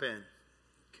happen.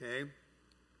 Okay?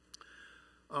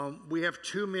 We have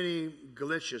too many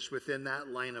glitches within that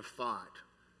line of thought.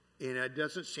 And it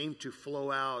doesn't seem to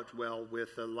flow out well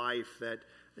with the life that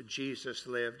Jesus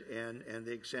lived and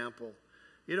the example.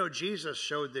 You know, Jesus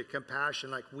showed the compassion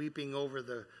like weeping over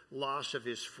the loss of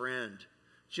His friend,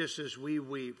 just as we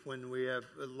weep when we have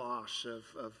a loss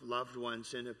of loved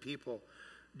ones and of people.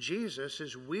 Jesus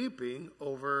is weeping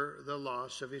over the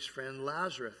loss of His friend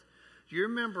Lazarus. Do you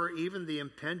remember even the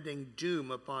impending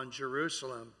doom upon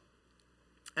Jerusalem?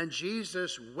 And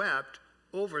Jesus wept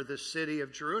over the city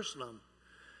of Jerusalem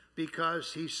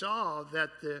because He saw that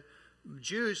the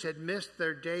Jews had missed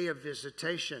their day of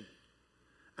visitation.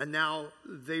 And now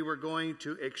they were going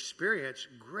to experience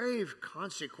grave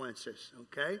consequences,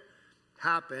 okay?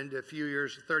 Happened a few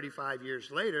years, 35 years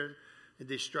later, the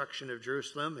destruction of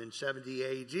Jerusalem in 70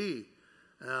 A.D.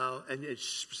 And it's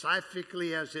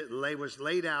specifically as it was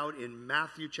laid out in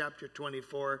Matthew chapter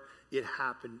 24, it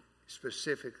happened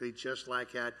specifically just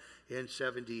like that in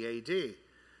 70 A.D.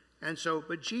 And so,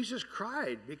 but Jesus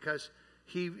cried because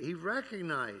he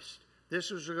recognized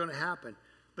this was going to happen.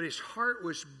 But His heart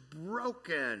was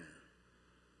broken.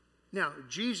 Now,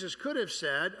 Jesus could have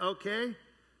said, okay,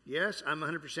 yes, I'm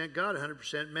 100% God,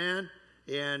 100% man,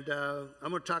 and I'm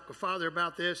going to talk with Father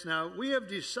about this. Now, we have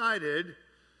decided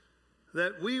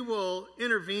that we will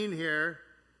intervene here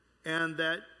and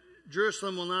that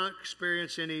Jerusalem will not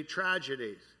experience any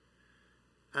tragedies.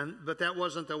 But that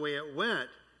wasn't the way it went.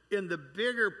 In the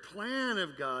bigger plan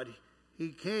of God, He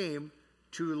came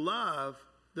to love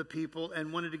the people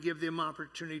and wanted to give them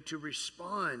opportunity to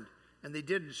respond, and they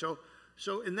didn't. So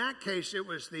in that case, it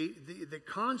was the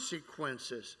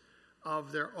consequences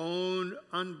of their own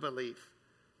unbelief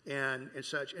and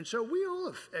such. And so we all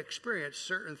have experienced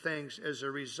certain things as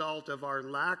a result of our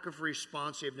lack of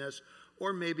responsiveness,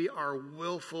 or maybe our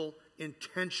willful,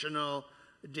 intentional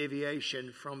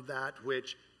deviation from that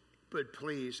which would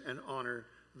please and honor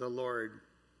the Lord.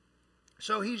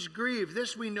 So He's grieved.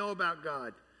 This we know about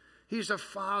God. He's a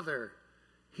Father.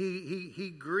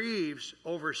 He grieves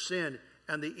over sin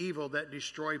and the evil that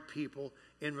destroy people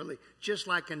inwardly, just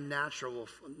like a natural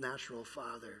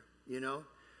father, you know.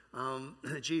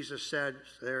 Jesus said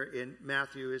there in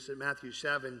Matthew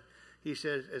 7, He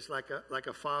says it's like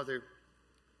a father.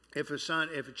 If a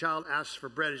child asks for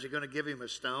bread, is He going to give him a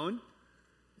stone?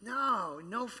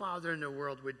 No father in the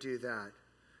world would do that.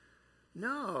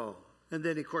 No. And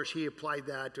then, of course, He applied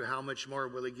that to how much more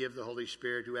will He give the Holy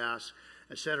Spirit who asks,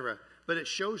 etc. But it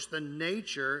shows the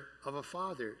nature of a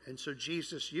father. And so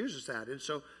Jesus uses that. And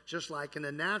so just like in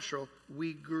the natural,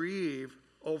 we grieve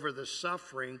over the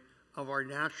suffering of our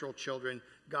natural children.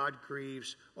 God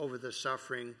grieves over the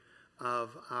suffering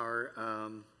of our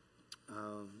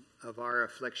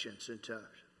afflictions and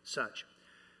such.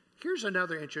 Here's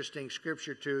another interesting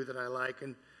scripture, too, that I like.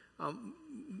 And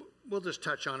we'll just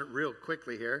touch on it real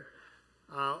quickly here.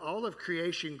 All of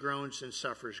creation groans and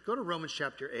suffers. Go to Romans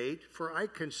chapter 8. For I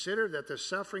consider that the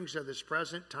sufferings of this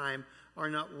present time are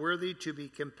not worthy to be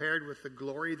compared with the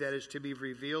glory that is to be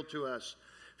revealed to us.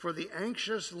 For the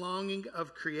anxious longing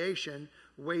of creation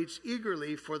waits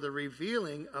eagerly for the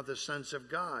revealing of the sons of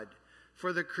God.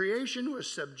 For the creation was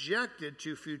subjected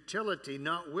to futility,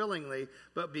 not willingly,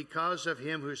 but because of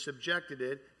Him who subjected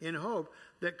it, in hope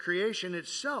that creation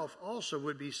itself also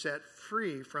would be set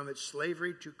free from its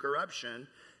slavery to corruption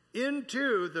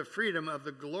into the freedom of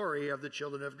the glory of the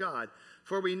children of God.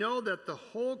 For we know that the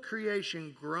whole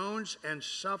creation groans and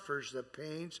suffers the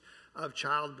pains of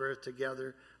childbirth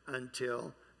together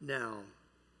until now.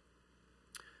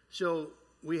 So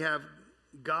we have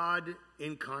God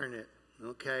incarnate,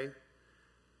 okay?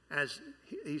 As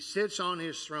He sits on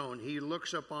His throne, He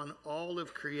looks upon all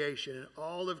of creation, and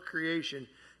all of creation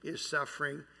is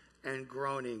suffering and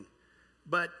groaning.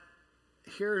 But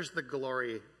here's the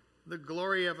glory. The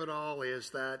glory of it all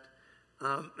is that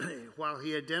while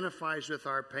He identifies with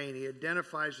our pain, He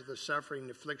identifies with the suffering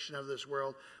and affliction of this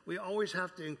world, we always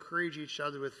have to encourage each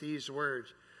other with these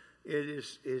words.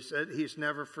 is that he's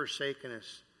never forsaken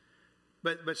us.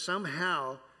 But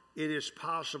somehow it is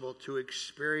possible to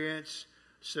experience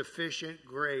sufficient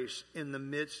grace in the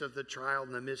midst of the trial,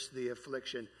 in the midst of the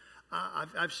affliction.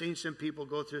 I've seen some people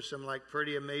go through some like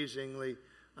pretty amazingly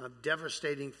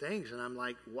devastating things, and I'm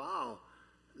like, wow,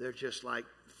 they're just like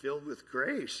filled with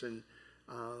grace. And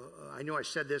I know I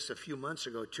said this a few months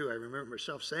ago too. I remember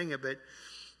myself saying it, but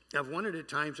I've wondered at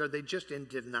times, are they just in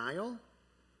denial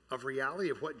of reality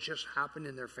of what just happened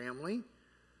in their family?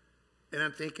 And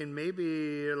I'm thinking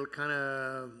maybe it'll click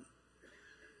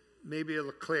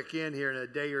in here in a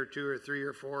day or two or three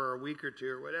or four or a week or two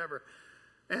or whatever.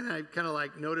 And I kind of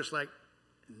like noticed like,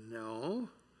 no,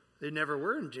 they never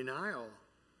were in denial.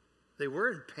 They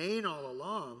were in pain all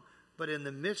along, but in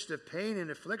the midst of pain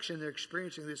and affliction, they're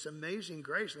experiencing this amazing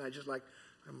grace. And I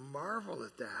marvel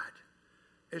at that.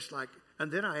 It's like,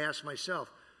 and then I ask myself,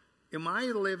 am I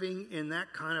living in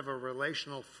that kind of a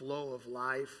relational flow of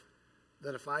life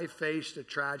that if I faced a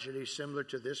tragedy similar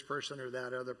to this person or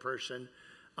that other person,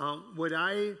 would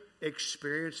I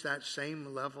experience that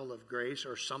same level of grace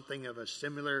or something of a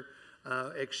similar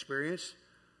experience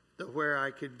where I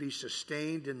could be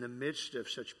sustained in the midst of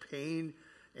such pain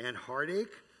and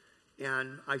heartache?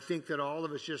 And I think that all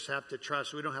of us just have to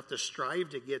trust. We don't have to strive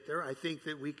to get there. I think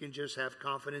that we can just have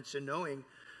confidence in knowing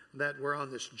that we're on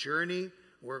this journey,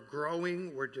 we're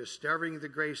growing, we're discovering the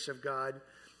grace of God.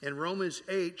 In Romans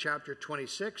 8, chapter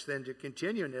 26, then to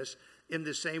continue in this, in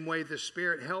the same way the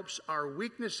Spirit helps our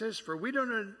weaknesses, for we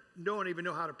don't even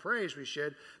know how to pray as we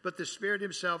should, but the Spirit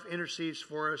himself intercedes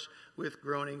for us with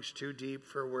groanings too deep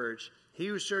for words. He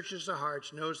who searches the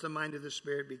hearts knows the mind of the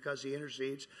Spirit, because he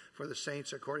intercedes for the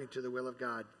saints according to the will of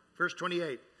God. Verse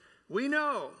 28, we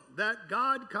know that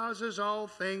God causes all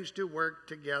things to work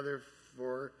together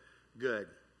for good.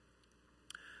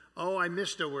 Oh, I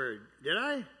missed a word. Did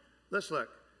I? Let's look.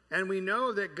 And we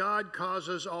know that God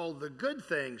causes all the good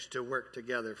things to work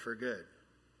together for good.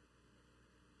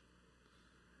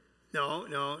 No.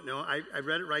 I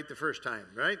read it right the first time,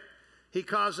 right? He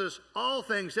causes all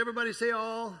things. Everybody say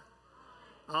all.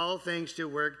 All things to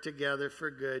work together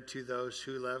for good to those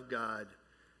who love God,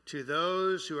 to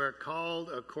those who are called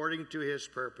according to his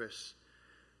purpose.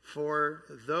 For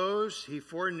those he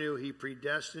foreknew, he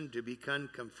predestined to become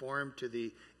conformed to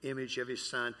the image of his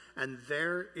Son. And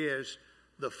there is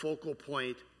the focal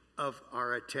point of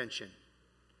our attention.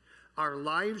 Our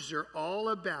lives are all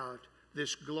about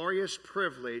this glorious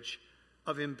privilege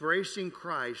of embracing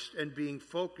Christ and being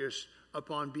focused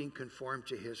upon being conformed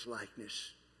to his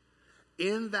likeness.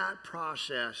 In that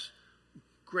process,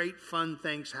 great fun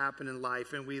things happen in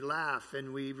life, and we laugh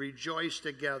and we rejoice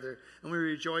together and we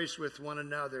rejoice with one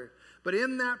another. But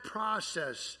in that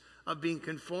process of being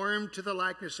conformed to the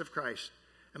likeness of Christ,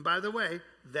 and by the way,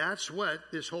 that's what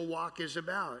this whole walk is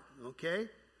about, okay?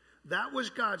 That was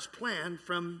God's plan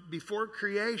from before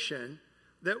creation,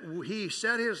 that he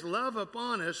set his love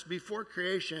upon us before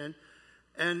creation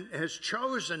and has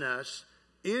chosen us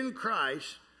in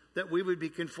Christ that we would be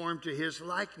conformed to his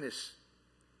likeness.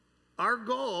 Our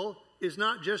goal is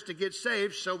not just to get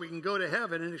saved so we can go to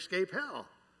heaven and escape hell.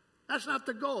 That's not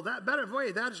the goal.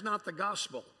 That is not the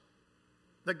gospel.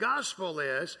 The gospel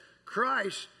is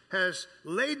Christ has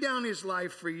laid down his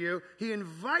life for you. He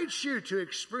invites you to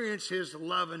experience his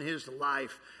love and his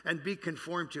life and be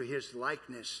conformed to his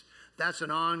likeness. That's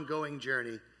an ongoing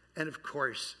journey. And of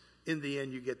course, in the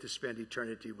end, you get to spend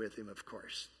eternity with him, of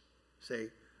course. See,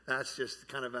 that's just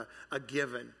kind of a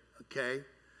given, okay?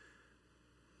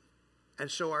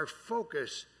 And so our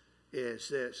focus is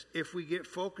this. If we get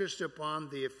focused upon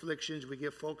the afflictions, we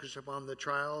get focused upon the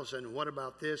trials, and what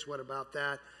about this, what about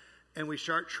that, and we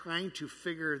start trying to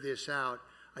figure this out,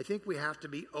 I think we have to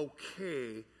be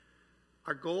okay.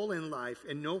 Our goal in life,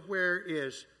 and nowhere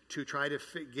is to try to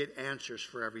get answers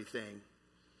for everything.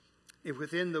 If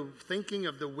within the thinking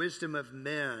of the wisdom of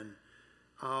men,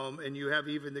 and you have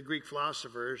even the Greek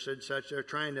philosophers and such, they're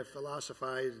trying to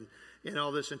philosophize and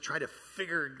all this and try to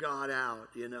figure God out,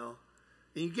 you know.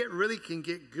 And you can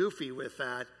get goofy with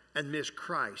that and miss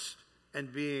Christ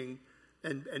and being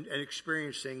and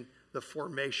experiencing the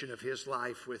formation of his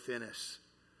life within us.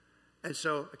 And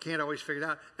so I can't always figure it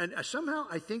out. And somehow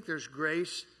I think there's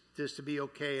grace just to be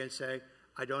okay and say,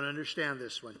 I don't understand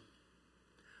this one.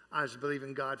 I was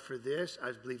believing God for this. I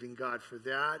was believing God for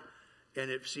that. And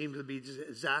it seemed to be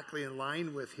exactly in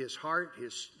line with his heart,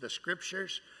 the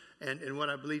scriptures, and what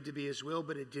I believed to be his will,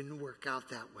 but it didn't work out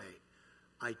that way.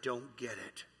 I don't get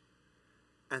it.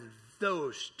 And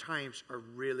those times are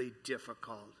really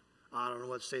difficult. I don't know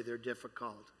what to say, they're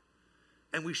difficult.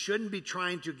 And we shouldn't be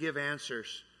trying to give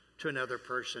answers to another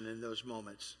person in those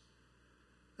moments.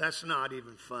 That's not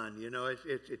even fun,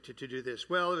 to do this.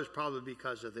 Well, it was probably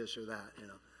because of this or that,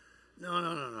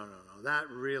 No. That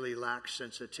really lacks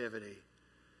sensitivity.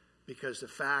 Because the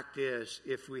fact is,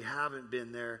 if we haven't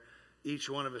been there, each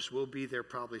one of us will be there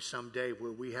probably someday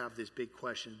where we have this big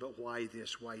question, but why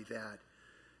this, why that?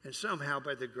 And somehow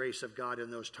by the grace of God in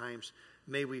those times,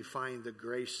 may we find the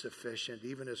grace sufficient,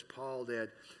 even as Paul did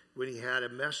when he had a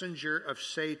messenger of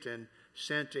Satan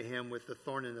sent to him with the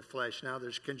thorn in the flesh. Now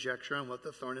there's conjecture on what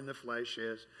the thorn in the flesh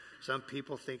is. Some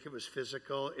people think it was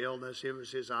physical illness, it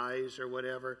was his eyes or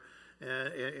whatever.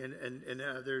 And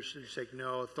others say,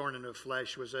 no, thorn in the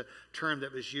flesh was a term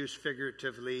that was used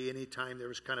figuratively anytime there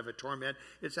was kind of a torment.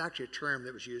 It's actually a term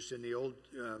that was used in the Old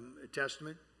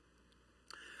Testament.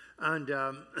 And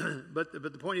but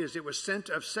the point is, it was sent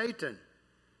of Satan.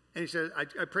 And he said,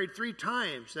 I prayed 3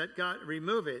 times that God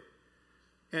remove it.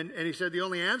 And he said, the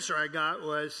only answer I got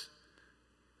was,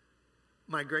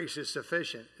 my grace is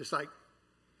sufficient. It's like,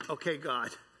 okay, God,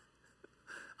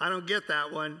 I don't get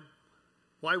that one.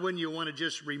 Why wouldn't you want to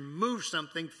just remove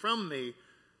something from me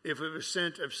if it was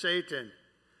sent of Satan?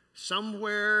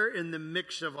 Somewhere in the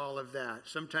mix of all of that,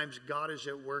 sometimes God is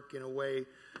at work in a way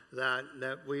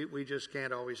that we just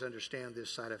can't always understand this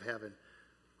side of heaven.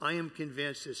 I am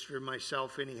convinced, it's for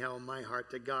myself anyhow in my heart,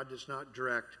 that God does not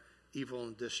direct evil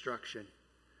and destruction,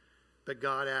 but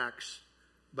God acts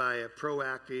by a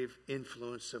proactive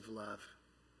influence of love.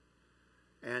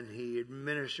 And he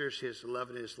administers his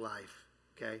love in his life,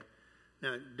 okay?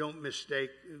 Now, don't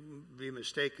be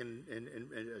mistaken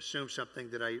and assume something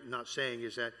that I'm not saying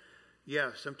is that, yeah,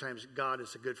 sometimes God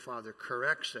as a good father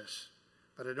corrects us,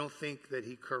 but I don't think that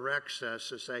he corrects us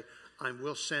to say, I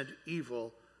will send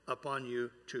evil upon you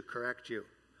to correct you.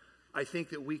 I think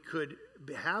that we could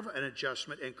have an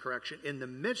adjustment and correction in the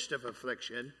midst of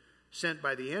affliction sent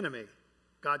by the enemy.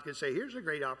 God could say, here's a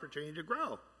great opportunity to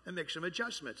grow and make some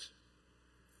adjustments.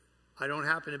 I don't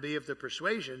happen to be of the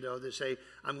persuasion, though, to say,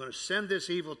 I'm going to send this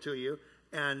evil to you,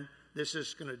 and this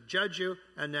is going to judge you,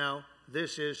 and now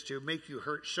this is to make you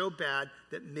hurt so bad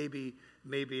that maybe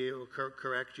it will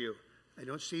correct you. I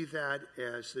don't see that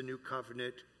as the new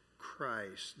covenant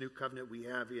Christ, new covenant we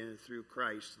have in and through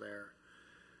Christ there.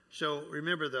 So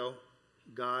remember, though,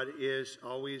 God is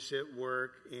always at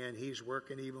work, and he's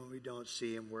working even when we don't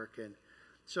see him working.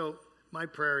 So my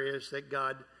prayer is that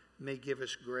God may give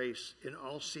us grace in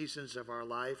all seasons of our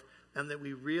life, and that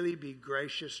we really be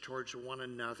gracious towards one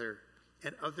another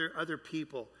and other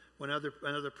people when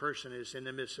another person is in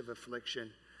the midst of affliction.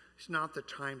 It's not the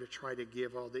time to try to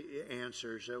give all the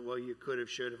answers that, well, you could have,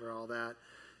 should have, or all that.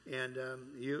 And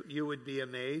you would be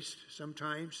amazed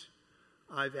sometimes.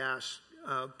 I've asked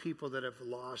people that have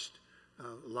lost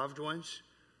loved ones,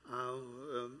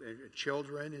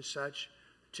 children and such,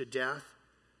 to death.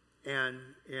 And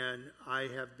I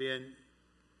have been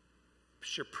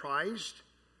surprised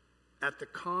at the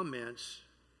comments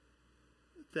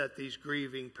that these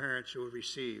grieving parents will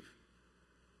receive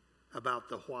about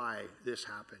the why this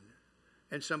happened.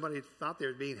 And somebody thought they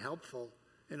were being helpful,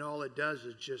 and all it does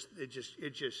is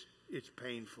it's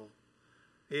painful.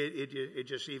 It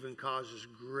just even causes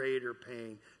greater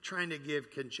pain. Trying to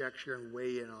give conjecture and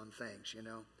weigh in on things,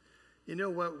 You know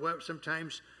what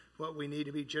sometimes what we need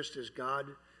to be just as God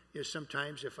is.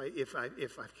 Sometimes if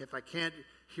I can't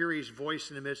hear his voice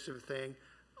in the midst of a thing,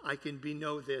 I can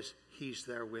know this: he's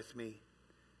there with me.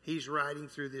 He's riding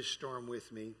through this storm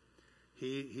with me.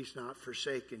 He's not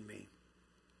forsaken me.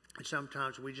 And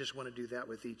sometimes we just want to do that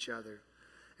with each other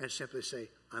and simply say,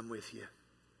 I'm with you.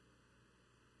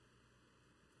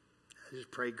 I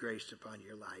just pray grace upon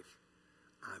your life.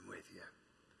 I'm with you.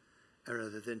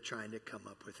 Rather than trying to come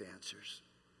up with answers.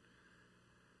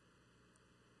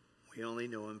 We only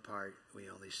know in part. We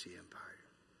only see in part.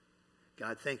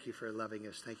 God, thank you for loving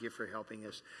us. Thank you for helping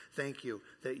us. Thank you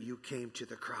that you came to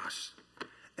the cross.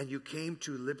 And you came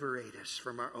to liberate us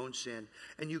from our own sin.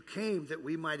 And you came that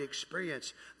we might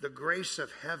experience the grace of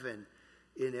heaven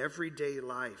in everyday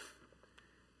life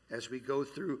as we go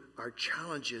through our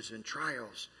challenges and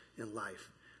trials in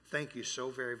life. Thank you so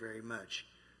very, very much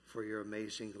for your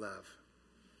amazing love.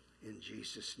 In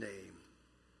Jesus' name.